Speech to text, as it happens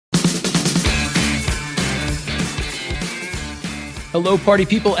Hello, party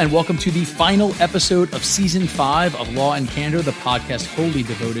people, and welcome to the final episode of Season 5 of Law and Candor, the podcast wholly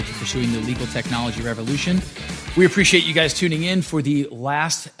devoted to pursuing the legal technology revolution. We appreciate you guys tuning in for the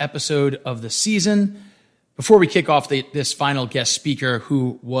last episode of the season. Before we kick off this final guest speaker,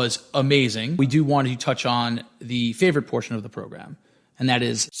 who was amazing, we do want to touch on the favorite portion of the program, and that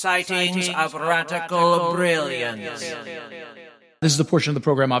is Sightings of Radical Brilliance. This is the portion of the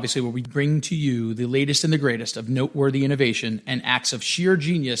program, obviously, where we bring to you the latest and the greatest of noteworthy innovation and acts of sheer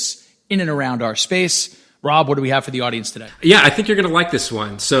genius in and around our space. Rob, what do we have for the audience today? Yeah, I think you're going to like this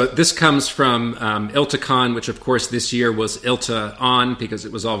one. So this comes from ILTACon, which, of course, this year was ILTA On because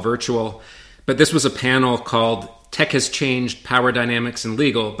it was all virtual. But this was a panel called Tech Has Changed Power Dynamics in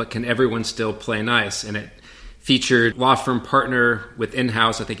Legal, but Can Everyone Still Play Nice? And it featured law firm partner with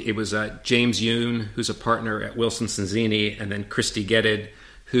in-house, I think it was James Yoon, who's a partner at Wilson Sonsini, and then Christy Getted,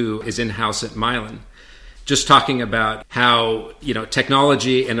 who is in-house at Mylan. Just talking about how,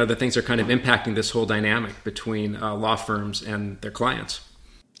 technology and other things are kind of impacting this whole dynamic between law firms and their clients.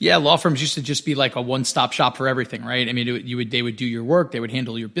 Yeah, law firms used to just be like a one-stop shop for everything, right? I mean, they would do your work, they would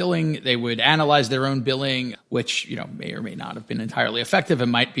handle your billing, they would analyze their own billing, which may or may not have been entirely effective. It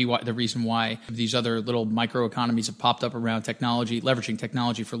might be the reason why these other little microeconomies have popped up around technology, leveraging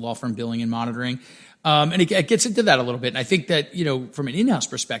technology for law firm billing and monitoring. And it gets into that a little bit. And I think that, from an in-house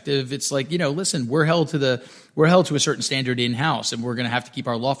perspective, it's like, listen, we're held to a certain standard in-house, and we're going to have to keep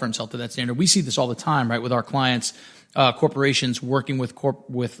our law firms held to that standard. We see this all the time, right, with our clients. Corporations working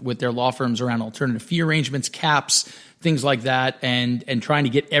with their law firms around alternative fee arrangements, caps, things like that, and trying to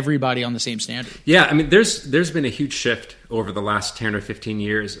get everybody on the same standard. Yeah, I mean, there's been a huge shift over the last 10 or 15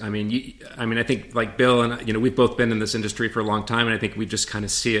 years. I mean, I think like Bill and we've both been in this industry for a long time, and I think we just kind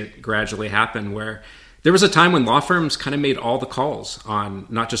of see it gradually happen where there was a time when law firms kind of made all the calls on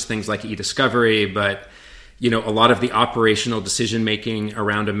not just things like e-discovery, but a lot of the operational decision-making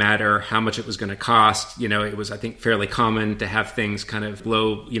around a matter, how much it was going to cost. It was, I think, fairly common to have things kind of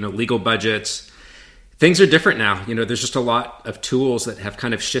below, legal budgets. Things are different now. There's just a lot of tools that have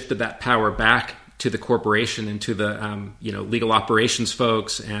kind of shifted that power back to the corporation and to the, legal operations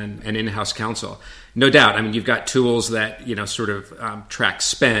folks and in-house counsel. No doubt. I mean, you've got tools that, track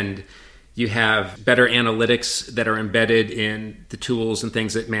spend. You have better analytics that are embedded in the tools and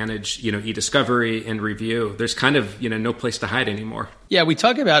things that manage, e-discovery and review. There's kind of, no place to hide anymore. Yeah, we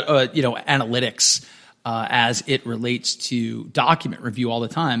talk about, analytics as it relates to document review all the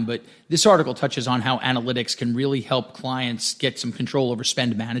time. But this article touches on how analytics can really help clients get some control over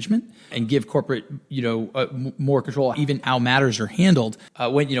spend management and give corporate, more control, even how matters are handled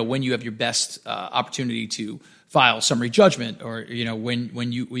when you have your best opportunity to file summary judgment, or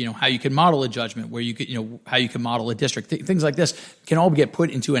when you how you can model a judgment, where you could how you can model a district. Things like this can all get put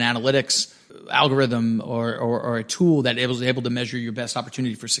into an analytics algorithm or a tool that is able to measure your best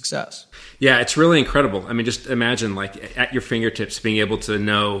opportunity for success. Yeah, it's really incredible. I mean, just imagine like at your fingertips being able to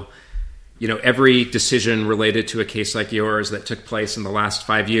know every decision related to a case like yours that took place in the last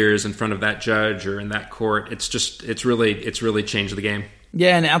 5 years in front of that judge or in that court. It's really changed the game.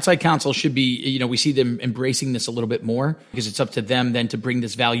 Yeah, and outside counsel should be, we see them embracing this a little bit more because it's up to them then to bring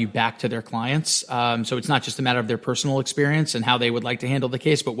this value back to their clients. So it's not just a matter of their personal experience and how they would like to handle the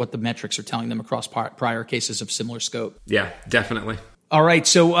case, but what the metrics are telling them across prior cases of similar scope. Yeah, definitely. All right,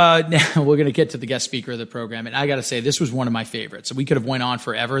 so now we're going to get to the guest speaker of the program. And I got to say, this was one of my favorites. So we could have went on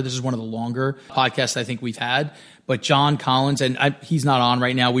forever. This is one of the longer podcasts I think we've had. But John Collins, and he's not on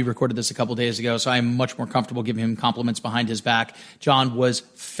right now. We recorded this a couple days ago, so I'm much more comfortable giving him compliments behind his back. John was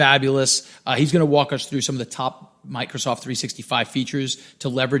fabulous. He's going to walk us through some of the top Microsoft 365 features to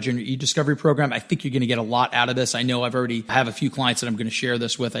leverage in your e-discovery program. I think you're going to get a lot out of this. I know I have a few clients that I'm going to share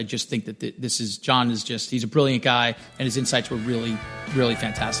this with. I just think that John is he's a brilliant guy, and his insights were really, really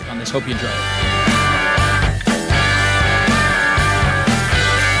fantastic on this. Hope you enjoy it.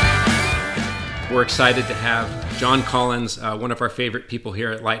 We're excited to have John Collins, one of our favorite people here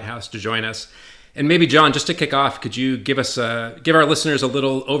at Lighthouse, to join us. And maybe, John, just to kick off, could you give our listeners a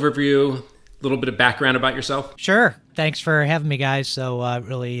little overview, a little bit of background about yourself? Sure. Thanks for having me, guys. So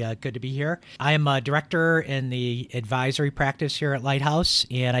really good to be here. I am a director in the advisory practice here at Lighthouse,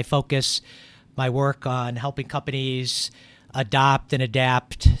 and I focus my work on helping companies adopt and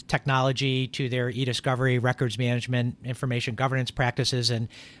adapt technology to their e-discovery, records management, information governance practices. And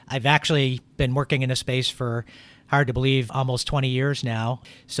I've actually been working in this space for, hard to believe, almost 20 years now.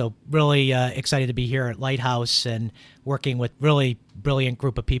 So really excited to be here at Lighthouse and working with really brilliant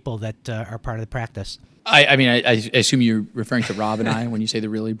group of people that are part of the practice. I mean, I assume you're referring to Rob and I when you say the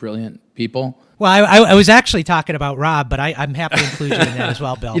really brilliant people. Well, I was actually talking about Rob, but I'm happy to include you in that as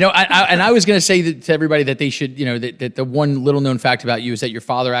well, Bill. I was going to say to everybody that they should, that the one little known fact about you is that your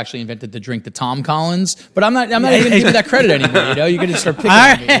father actually invented the drink, the Tom Collins. But I'm not even going to give you that credit anymore. You're going to start picking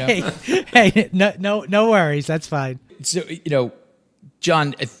on me. Hey, no worries. That's fine. So,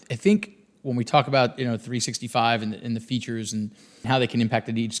 John, I think when we talk about 365 and the features and how they can impact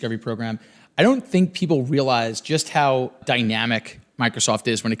the e-discovery program, I don't think people realize just how dynamic Microsoft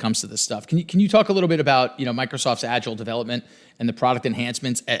is when it comes to this stuff. Can you talk a little bit about Microsoft's agile development and the product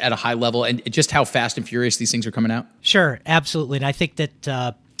enhancements at a high level, and just how fast and furious these things are coming out? Sure, absolutely. And I think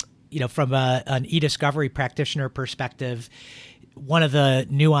that from an e-discovery practitioner perspective, one of the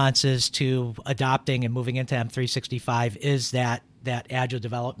nuances to adopting and moving into M365 is that agile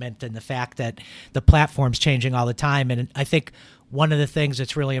development and the fact that the platform's changing all the time. And I think one of the things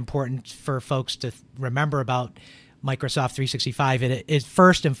that's really important for folks to remember about Microsoft 365 it is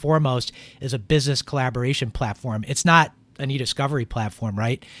first and foremost is a business collaboration platform. It's not an e-discovery platform,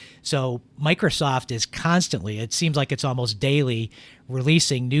 right? So Microsoft is constantly, it seems like it's almost daily,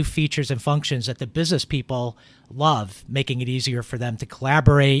 releasing new features and functions that the business people love, making it easier for them to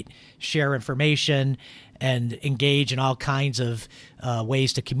collaborate, share information, and engage in all kinds of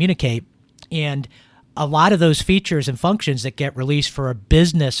ways to communicate. And a lot of those features and functions that get released for a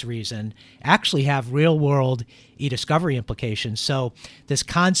business reason actually have real-world e-discovery implications. So this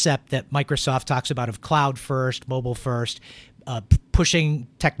concept that Microsoft talks about of cloud first, mobile first, pushing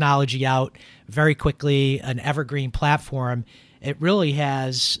technology out very quickly, an evergreen platform, it really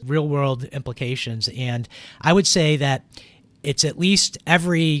has real-world implications. And I would say that it's at least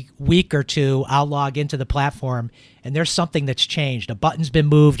every week or two I'll log into the platform and there's something that's changed. A button's been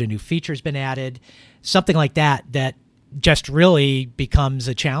moved, a new feature's been added, something like that just really becomes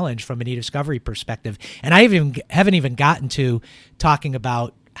a challenge from an e-discovery perspective. And I haven't even gotten to talking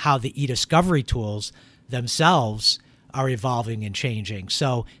about how the e-discovery tools themselves are evolving and changing.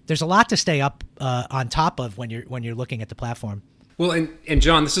 So there's a lot to stay up on top of when you're looking at the platform. Well, and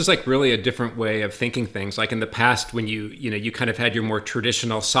John, this is like really a different way of thinking things. Like in the past, when you kind of had your more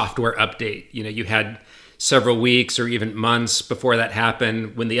traditional software update, you had several weeks or even months before that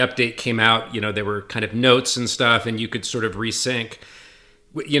happened. When the update came out, there were kind of notes and stuff, and you could sort of resync.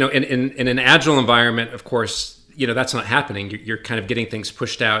 In an agile environment, of course, that's not happening. You're kind of getting things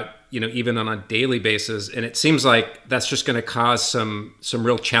pushed out, even on a daily basis. And it seems like that's just going to cause some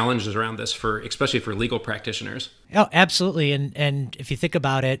real challenges around this especially for legal practitioners. Oh, absolutely. And if you think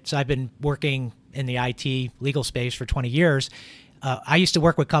about it, so I've been working in the IT legal space for 20 years. I used to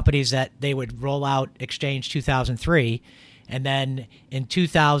work with companies that they would roll out Exchange 2003, and then in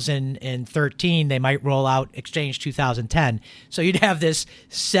 2013, they might roll out Exchange 2010. So you'd have this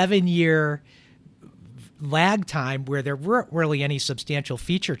 7-year lag time where there weren't really any substantial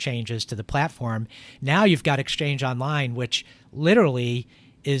feature changes to the platform. Now you've got Exchange Online, which literally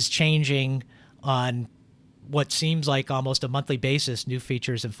is changing on what seems like almost a monthly basis, new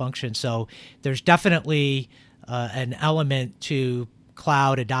features and functions. So there's definitely an element to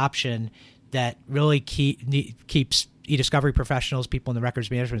cloud adoption that really keeps e-discovery professionals, people in the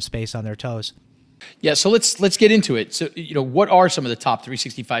records management space, on their toes. Yeah, so let's get into it. So, what are some of the top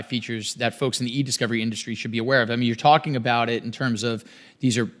 365 features that folks in the e-discovery industry should be aware of? I mean, you're talking about it in terms of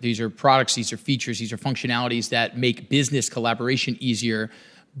these are products, these are features, these are functionalities that make business collaboration easier,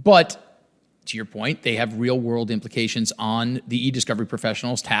 but to your point, they have real-world implications on the e-discovery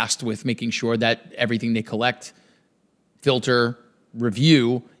professionals tasked with making sure that everything they collect, filter,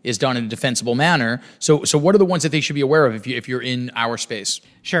 review is done in a defensible manner. So what are the ones that they should be aware of if you're in our space?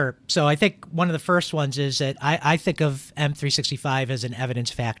 Sure. So I think one of the first ones is that I think of M365 as an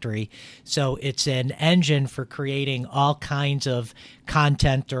evidence factory. So it's an engine for creating all kinds of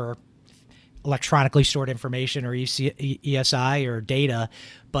content or electronically stored information or ESI or data,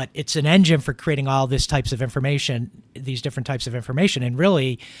 but it's an engine for creating all these types of information, these different types of information. And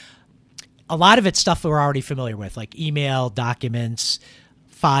really, a lot of it's stuff we're already familiar with, like email, documents,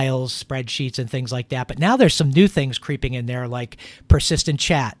 files, spreadsheets, and things like that. But now there's some new things creeping in there, like persistent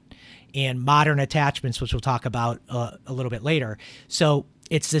chat and modern attachments, which we'll talk about a little bit later. So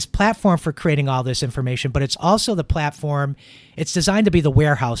it's this platform for creating all this information, but it's also the platform, it's designed to be the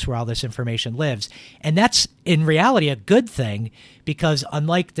warehouse where all this information lives. And that's in reality a good thing, because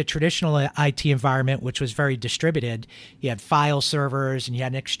unlike the traditional IT environment, which was very distributed, you had file servers and you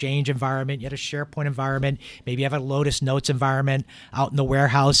had an Exchange environment, you had a SharePoint environment, maybe you have a Lotus Notes environment out in the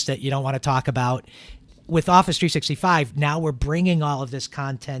warehouse that you don't want to talk about. With Office 365, now we're bringing all of this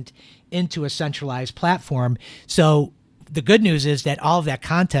content into a centralized platform. So the good news is that all of that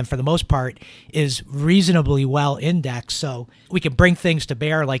content, for the most part, is reasonably well indexed. So we can bring things to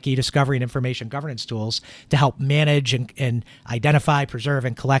bear like e-discovery and information governance tools to help manage and identify, preserve,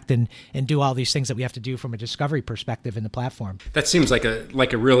 and collect and do all these things that we have to do from a discovery perspective in the platform. That seems like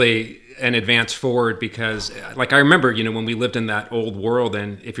a really an advance forward, because like I remember, when we lived in that old world,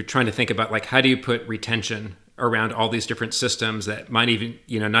 and if you're trying to think about like how do you put retention around all these different systems that might even,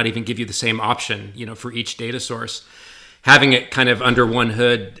 not even give you the same option, for each data source, having it kind of under one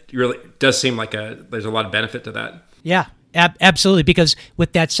hood really does seem like there's a lot of benefit to that. Yeah, absolutely. Because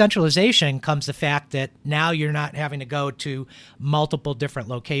with that centralization comes the fact that now you're not having to go to multiple different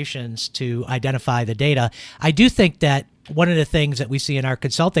locations to identify the data. I do think that one of the things that we see in our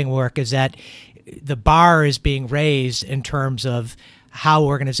consulting work is that the bar is being raised in terms of how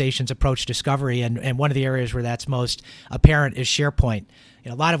organizations approach discovery. And one of the areas where that's most apparent is SharePoint.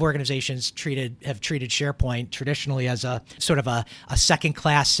 A lot of organizations have treated SharePoint traditionally as a sort of a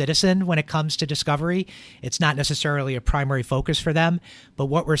second-class citizen when it comes to discovery. It's not necessarily a primary focus for them. But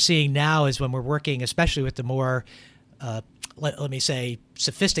what we're seeing now is when we're working, especially with the more let me say,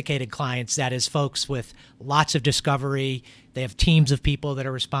 sophisticated clients, that is folks with lots of discovery. They have teams of people that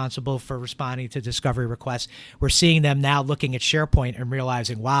are responsible for responding to discovery requests. We're seeing them now looking at SharePoint and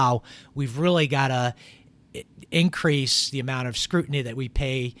realizing, wow, we've really got to increase the amount of scrutiny that we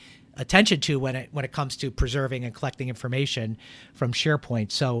pay attention to when it comes to preserving and collecting information from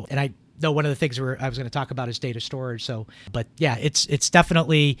SharePoint. So, and I know one of the things I was going to talk about is data storage. So, but yeah, it's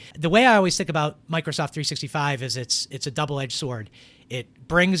definitely the way I always think about Microsoft 365 is it's a double-edged sword. It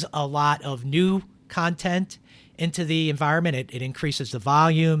brings a lot of new content into the environment. It increases the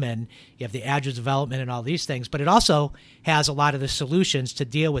volume, and you have the agile development and all these things. But it also has a lot of the solutions to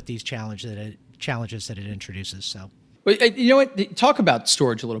deal with these challenges that it introduces. So. Well, you know what? Talk about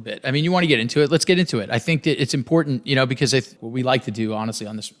storage a little bit. I mean, you want to get into it. Let's get into it. I think that it's important, because what we like to do, honestly,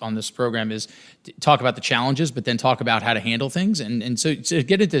 on this program is talk about the challenges, but then talk about how to handle things. And so to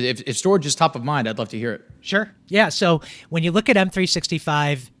get into if storage is top of mind, I'd love to hear it. Sure. Yeah. So when you look at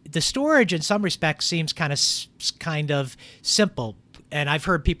M365, the storage in some respects seems kind of simple. And I've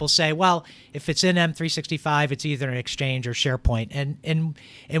heard people say, well, if it's in M365, it's either an Exchange or SharePoint. And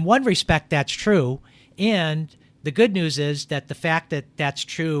in one respect, that's true. And the good news is that the fact that that's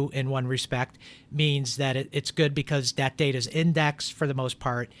true in one respect means that it's good because that data is indexed for the most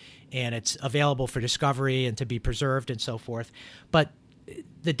part, and it's available for discovery and to be preserved and so forth. But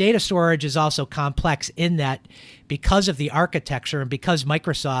the data storage is also complex in that because of the architecture and because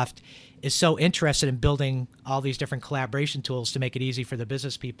Microsoft is so interested in building all these different collaboration tools to make it easy for the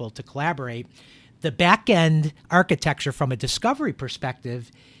business people to collaborate, the back-end architecture from a discovery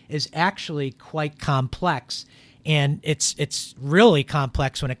perspective is actually quite complex. And it's really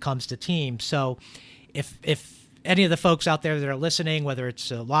complex when it comes to teams. So if any of the folks out there that are listening, whether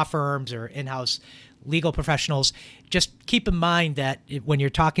it's law firms or in-house legal professionals, just keep in mind that when you're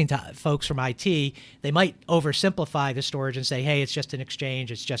talking to folks from IT, they might oversimplify the storage and say, hey, it's just an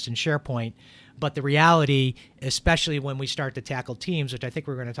Exchange, it's just in SharePoint. But the reality, especially when we start to tackle teams, which I think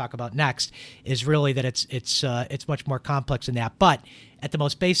we're going to talk about next, is really that it's much more complex than that. But at the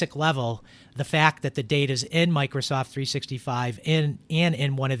most basic level, the fact that the data is in Microsoft 365 and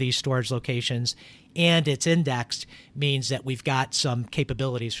in one of these storage locations and it's indexed means that we've got some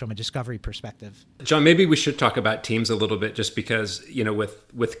capabilities from a discovery perspective. John, maybe we should talk about Teams a little bit, just because,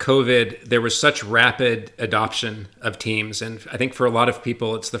 with COVID, there was such rapid adoption of Teams. And I think for a lot of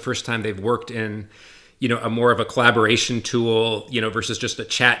people, it's the first time they've worked in, a more of a collaboration tool, versus just a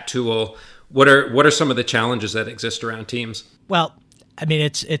chat tool. What are some of the challenges that exist around Teams? Well, I mean,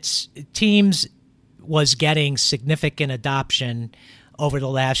 it's Teams was getting significant adoption over the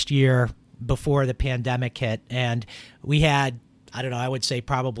last year before the pandemic hit. And we had, I would say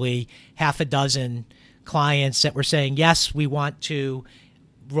probably half a dozen clients that were saying, yes, we want to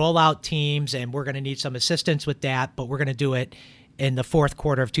roll out Teams and we're going to need some assistance with that, but we're going to do it in the fourth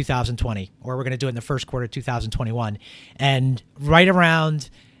quarter of 2020, or we're going to do it in the first quarter of 2021. And right around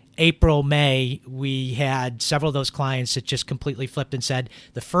April, May, we had several of those clients that just completely flipped and said,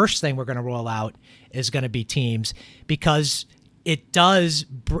 the first thing we're going to roll out is going to be Teams, because it does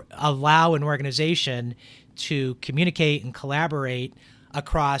allow an organization to communicate and collaborate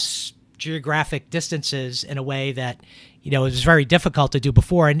across geographic distances in a way that, it was very difficult to do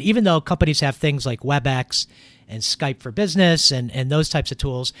before. And even though companies have things like WebEx and Skype for Business and those types of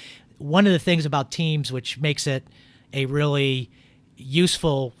tools, one of the things about Teams, which makes it a really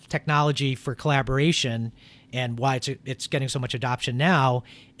useful technology for collaboration and why it's getting so much adoption now,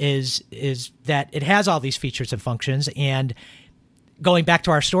 is that it has all these features and functions. And going back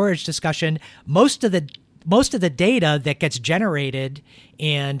to our storage discussion, most of the most of the data that gets generated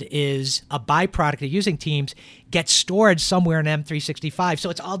and is a byproduct of using Teams gets stored somewhere in M365. So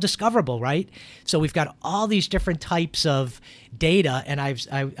it's all discoverable, right? So we've got all these different types of data. And I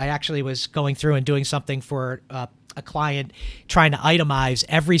actually was going through and doing something for a client, trying to itemize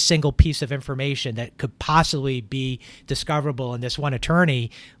every single piece of information that could possibly be discoverable. And this one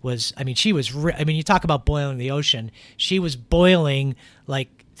attorney was, you talk about boiling the ocean. She was boiling like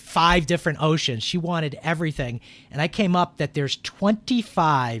 5 different oceans. She wanted everything. And I came up that there's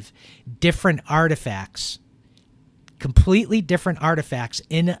 25 different artifacts, completely different artifacts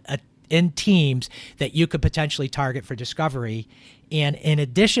in Teams that you could potentially target for discovery. And in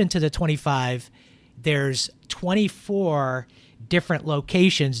addition to the 25, there's 24 different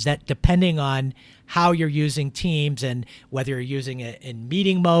locations that, depending on how you're using Teams and whether you're using it in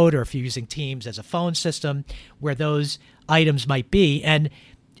meeting mode or if you're using Teams as a phone system, where those items might be. And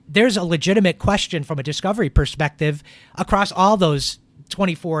there's a legitimate question from a discovery perspective across all those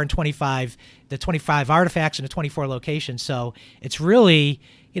 24 and 25, the 25 artifacts and the 24 locations. So it's really,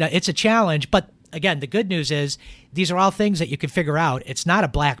 it's a challenge. But again, the good news is these are all things that you can figure out. It's not a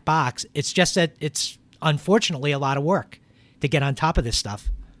black box. It's just that it's unfortunately a lot of work to get on top of this stuff.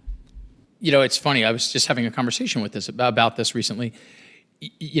 It's funny. I was just having a conversation with about this recently.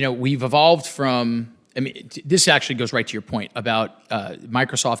 We've evolved from, this actually goes right to your point about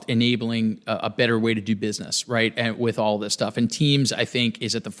Microsoft enabling a better way to do business, right? And with all this stuff. And Teams, I think,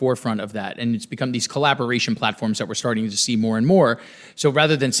 is at the forefront of that. And it's become these collaboration platforms that we're starting to see more and more. So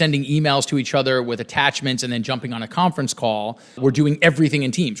rather than sending emails to each other with attachments and then jumping on a conference call, we're doing everything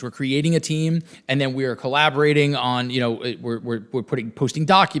in Teams. We're creating a team, and then we are collaborating on, we're posting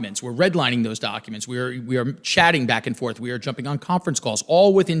documents. We're redlining those documents. We are chatting back and forth. We are jumping on conference calls,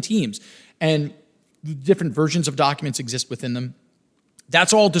 all within Teams. And different versions of documents exist within them.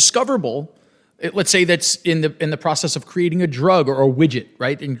 That's all discoverable. Let's say that's in the process of creating a drug or a widget,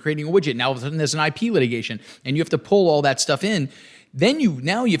 right? And creating a widget. Now all of a sudden there's an IP litigation, and you have to pull all that stuff in. Then you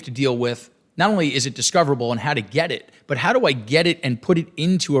have to deal with, not only is it discoverable and how to get it, but how do I get it and put it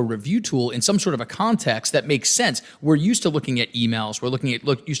into a review tool in some sort of a context that makes sense? We're used to looking at emails. We're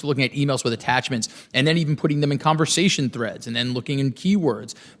used to looking at emails with attachments, and then even putting them in conversation threads, and then looking in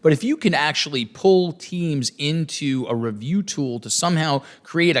keywords. But if you can actually pull Teams into a review tool to somehow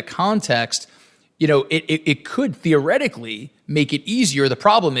create a context, it could theoretically make it easier. The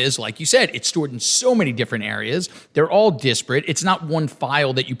problem is, like you said, it's stored in so many different areas. They're all disparate. It's not one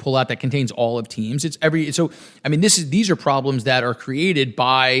file that you pull out that contains all of Teams. These are problems that are created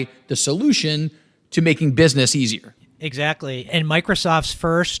by the solution to making business easier. Exactly. And Microsoft's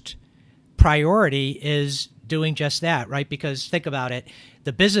first priority is doing just that, right? Because think about it.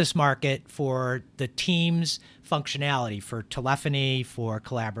 The business market for the Teams functionality, for telephony, for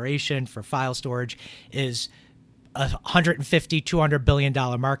collaboration, for file storage is a $150, $200 billion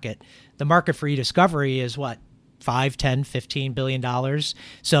market. The market for e-discovery is what? $5, $10, $15 billion.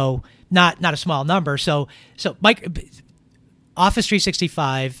 So not a small number. So Office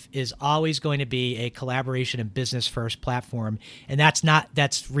 365 is always going to be a collaboration and business first platform. And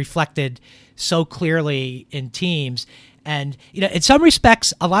that's reflected so clearly in Teams. And, in some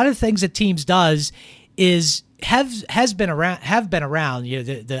respects, a lot of the things that Teams does have been around.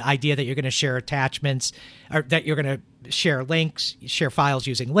 The idea that you're going to share attachments, or that you're going to share links, share files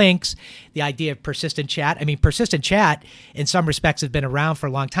using links. The idea of persistent chat. Persistent chat in some respects has been around for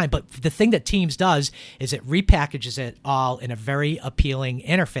a long time. But the thing that Teams does is it repackages it all in a very appealing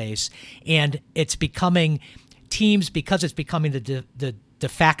interface, and it's becoming Teams, because it's becoming the de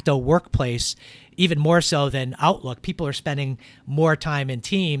facto workplace, even more so than Outlook. People are spending more time in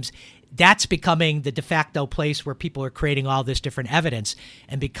Teams. That's becoming the de facto place where people are creating all this different evidence.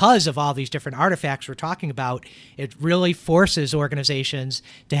 And because of all these different artifacts we're talking about, it really forces organizations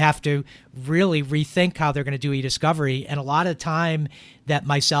to have to really rethink how they're going to do e-discovery. And a lot of time that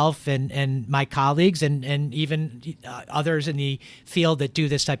myself and my colleagues and even others in the field that do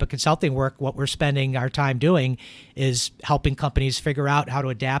this type of consulting work, what we're spending our time doing is helping companies figure out how to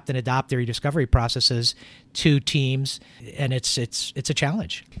adapt and adopt their e-discovery processes to Teams. And it's a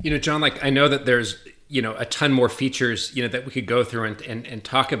challenge. John, I know that there's, a ton more features, that we could go through and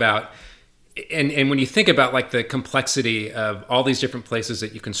talk about. And when you think about the complexity of all these different places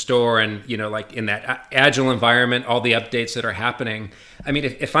that you can store, and in that agile environment, all the updates that are happening.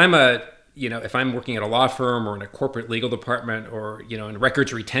 If I'm if I'm working at a law firm or in a corporate legal department or in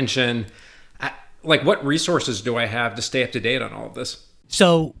records retention, what resources do I have to stay up to date on all of this?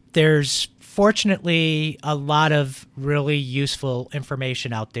 So there's fortunately a lot of really useful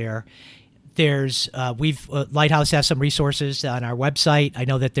information out there. There's Lighthouse has some resources on our website. I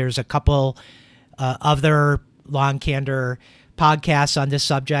know that there's a couple other Law and Candor podcasts on this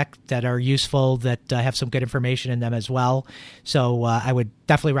subject that are useful, that have some good information in them as well. So I would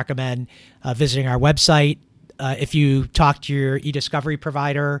definitely recommend visiting our website. If you talk to your e-discovery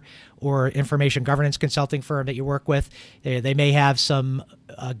provider or information governance consulting firm that you work with, they may have some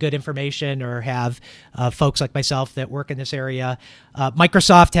good information, or have folks like myself that work in this area.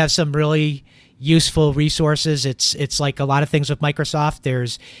 Microsoft has some really useful resources. It's like a lot of things with Microsoft.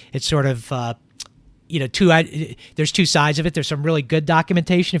 There's two sides of it. There's some really good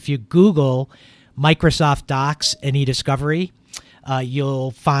documentation. If you Google Microsoft Docs and e-discovery,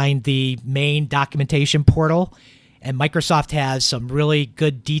 you'll find the main documentation portal, and Microsoft has some really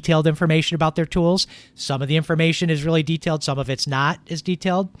good detailed information about their tools. Some of the information is really detailed, some of it's not as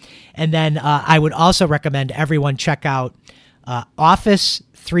detailed. And then I would also recommend everyone check out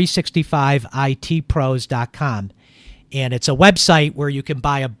Office365itpros.com. And it's a website where you can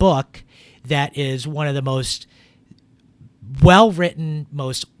buy a book that is one of the most well-written,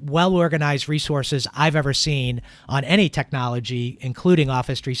 most well-organized resources I've ever seen on any technology, including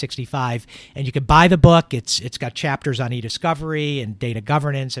Office 365. And you can buy the book. It's got chapters on e-discovery and data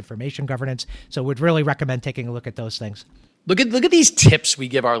governance, information governance. So would really recommend taking a look at those things. Look at these tips we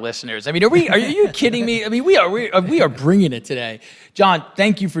give our listeners. I mean, are you kidding me? I mean, we are bringing it today. John,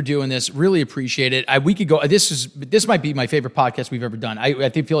 thank you for doing this. Really appreciate it. We could go. This might be my favorite podcast we've ever done. I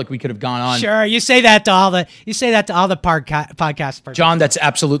feel like we could have gone on. Sure, you say that to all the podcasts. John, that's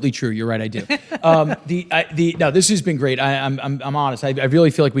absolutely true. You're right. I do. No, this has been great. I'm honest. I really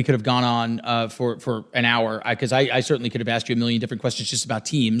feel like we could have gone on for an hour, because I certainly could have asked you a million different questions just about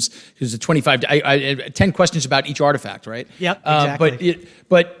Teams. Because 10 questions about each artifact, right? Yep, exactly.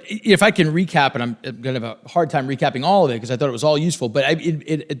 But if I can recap, and I'm going to have a hard time recapping all of it because I thought it was all useful. But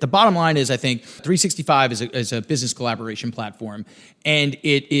the bottom line is, I think 365 is a business collaboration platform, and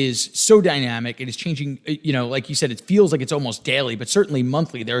it is so dynamic. It is changing. Like you said, it feels like it's almost daily, but certainly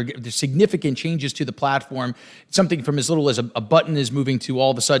monthly. There's significant changes to the platform. Something from as little as a button is moving to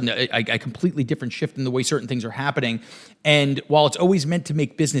all of a sudden a completely different shift in the way certain things are happening. And while it's always meant to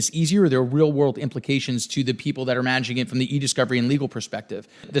make business easier, there are real world implications to the people that are managing it from the e-discovery and legal perspective.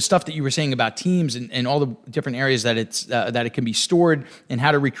 The stuff that you were saying about Teams and all the different areas that it can be stored and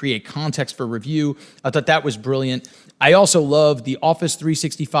how to recreate context for review, I thought that was brilliant. I also love the Office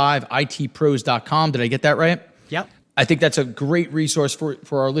 365 itpros.com. Did I get that right? Yep. I think that's a great resource for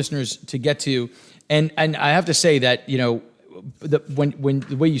our listeners to get to. And I have to say that, when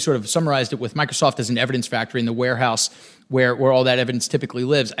the way you sort of summarized it with Microsoft as an evidence factory in the warehouse where all that evidence typically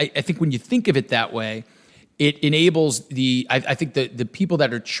lives, I think when you think of it that way, it enables I think the people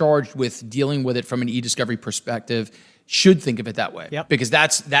that are charged with dealing with it from an e-discovery perspective should think of it that way. Yep. Because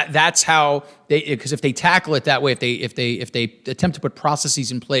that's how because if they tackle it that way, if they attempt to put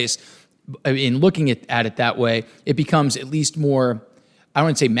processes in place in looking at it that way, it becomes at least more, I don't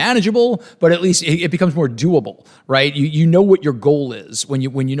want to say manageable, but at least it becomes more doable, right? You know what your goal is when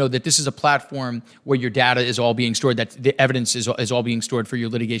you know that this is a platform where your data is all being stored, that the evidence is all being stored for your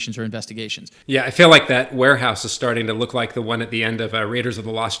litigations or investigations. Yeah, I feel like that warehouse is starting to look like the one at the end of Raiders of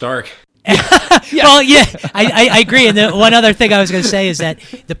the Lost Ark. Yeah. Well, yeah, I agree. And the one other thing I was going to say is that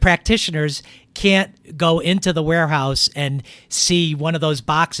the practitioners can't go into the warehouse and see one of those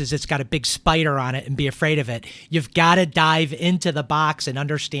boxes that's got a big spider on it and be afraid of it. You've got to dive into the box and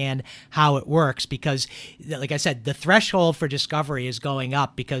understand how it works, because, like I said, the threshold for discovery is going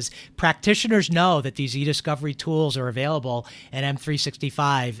up because practitioners know that these e-discovery tools are available in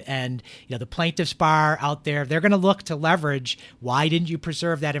M365, and the plaintiff's bar out there, they're going to look to leverage, why didn't you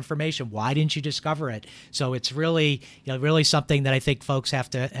preserve that information? Why didn't you discover it? So it's really, really something that I think folks have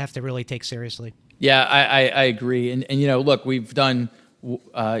to really take seriously. Yeah, I agree. And look, we've done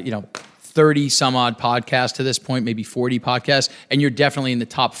 30 some odd podcasts to this point, maybe 40 podcasts, and you're definitely in the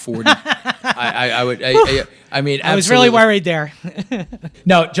top 40. I mean, I was really worried there.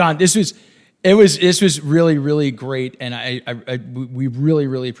 No, John, this was really, really great, and we really,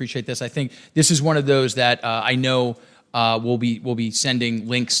 really appreciate this. I think this is one of those that I know we'll be sending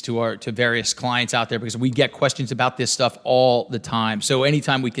links to various clients out there, because we get questions about this stuff all the time. So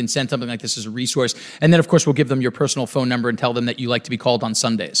anytime we can send something like this as a resource, and then of course we'll give them your personal phone number and tell them that you like to be called on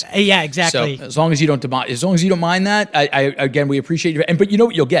Sundays. Yeah, exactly. So as long as you don't mind that, I again, we appreciate you. But you know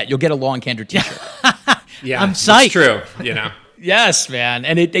what you'll get? You'll get a Law and Candor t-shirt. Yeah, I'm psyched. It's true. Yes, man,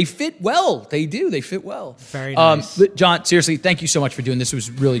 and they fit well. They do. They fit well. Very nice. John, seriously, thank you so much for doing this. It was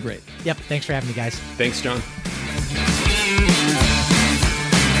really great. Yep. Thanks for having me, guys. Thanks, John.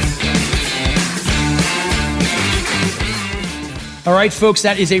 All right, folks,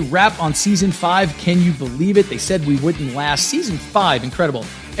 that is a wrap on Season 5. Can you believe it? They said we wouldn't last. Season 5, incredible.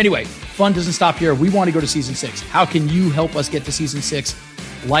 Anyway, fun doesn't stop here. We want to go to season 6. How can you help us get to season 6?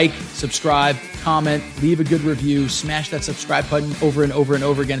 Like, subscribe, comment, leave a good review, smash that subscribe button over and over and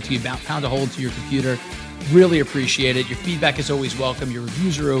over again until you pound a hole into your computer. Really appreciate it. Your feedback is always welcome. Your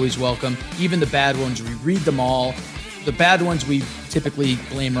reviews are always welcome. Even the bad ones, we read them all. The bad ones we typically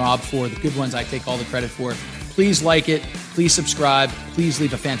blame Rob for. The good ones I take all the credit for. Please like it. Please subscribe. Please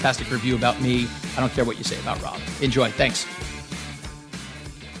leave a fantastic review about me. I don't care what you say about Rob. Enjoy. Thanks.